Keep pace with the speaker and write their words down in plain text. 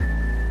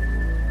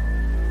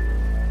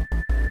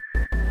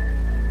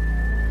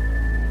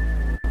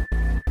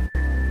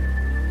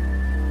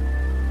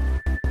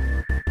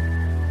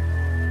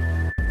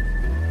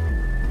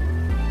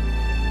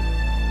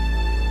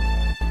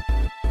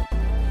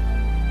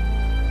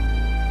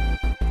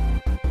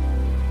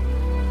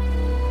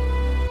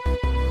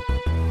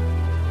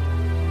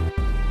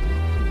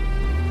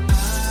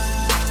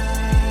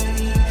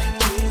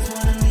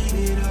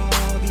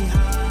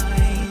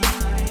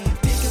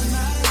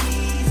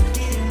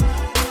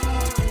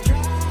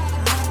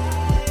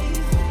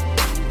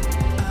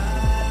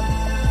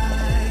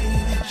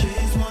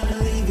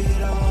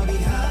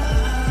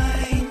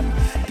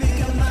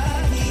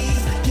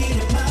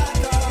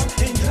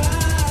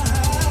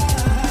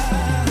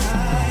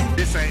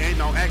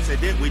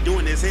accident, we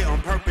doing this here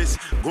on purpose.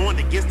 Going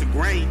against the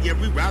grain, yeah,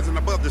 we rising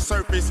above the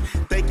surface.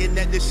 Thinking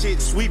that this shit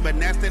sweet, but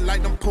nasty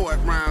like them poet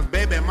rhymes.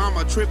 Baby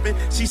mama tripping,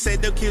 she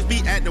said the kids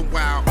be acting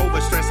wild.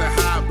 Overstressing,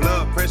 high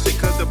blood pressure,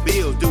 cause the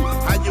bills do.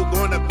 How you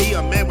gonna